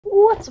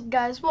What's up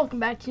guys,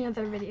 welcome back to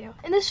another video.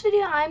 In this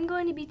video I'm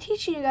going to be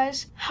teaching you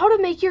guys how to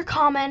make your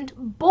comment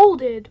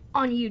bolded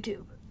on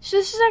YouTube. So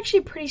this is actually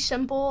pretty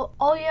simple.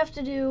 All you have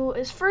to do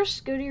is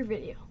first go to your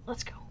video.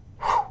 Let's go.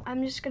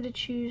 I'm just going to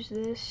choose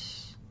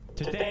this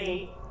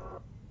today.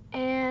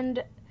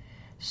 And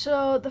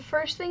so the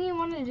first thing you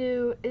want to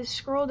do is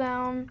scroll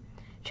down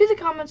to the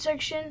comment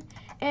section,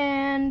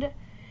 and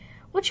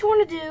what you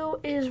want to do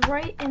is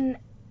write an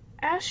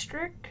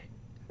asterisk,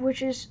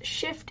 which is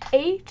Shift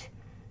 8,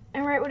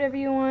 and write whatever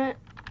you want.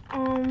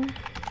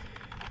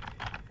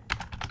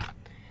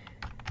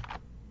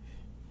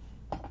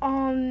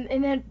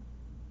 And then,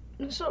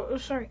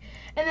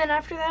 and then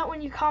after that,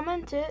 when you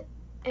comment it,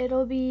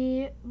 it'll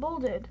be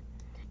bolded.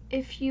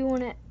 If you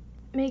want to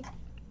make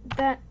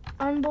that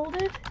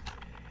unbolded,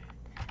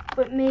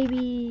 but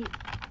maybe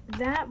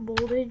that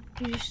bolded,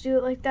 you just do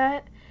it like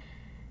that,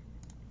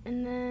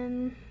 and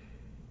then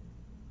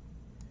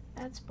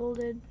that's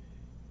bolded.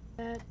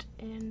 That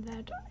and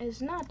that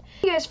is not.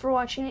 Thank you guys for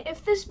watching.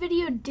 If this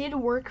video did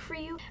work for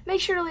you,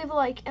 make sure to leave a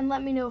like and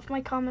let me know if my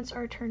comments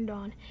are turned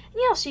on. And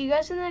yeah, I'll see you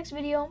guys in the next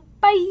video.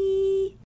 Bye!